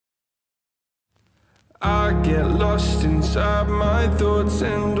I get lost inside my thoughts,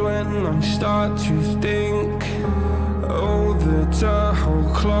 and when I start to think, oh, the how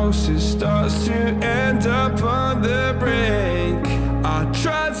close it starts to end up on the brink. I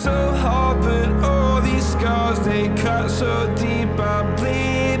tried so hard, but all these scars, they cut so deep I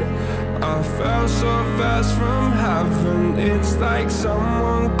bleed. I fell so fast from heaven, it's like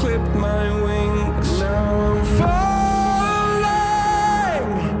someone clipped my wings. Now I'm falling,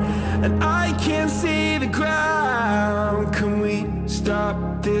 and I can't see the ground. Can we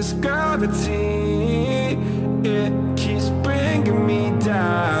stop this gravity? It keeps bringing me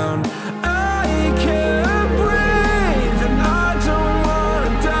down. I can't breathe, and I don't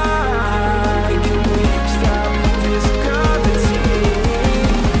wanna die. Can we stop this gravity?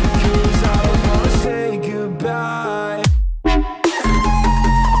 'Cause I don't wanna say goodbye.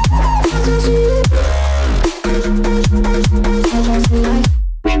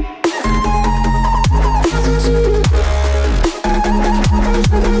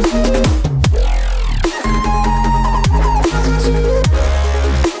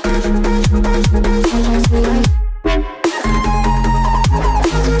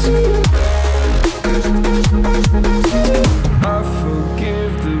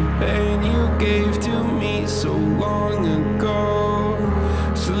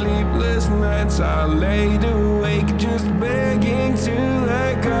 I laid awake just begging to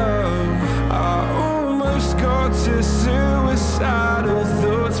let go. I almost got to suicidal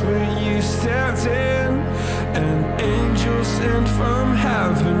thoughts, but you stepped in. An angel sent from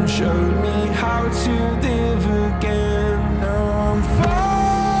heaven showed me how to live again. Now I'm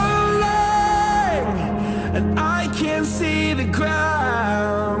falling, and I can't see the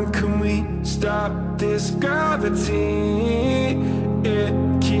ground. Can we stop this gravity?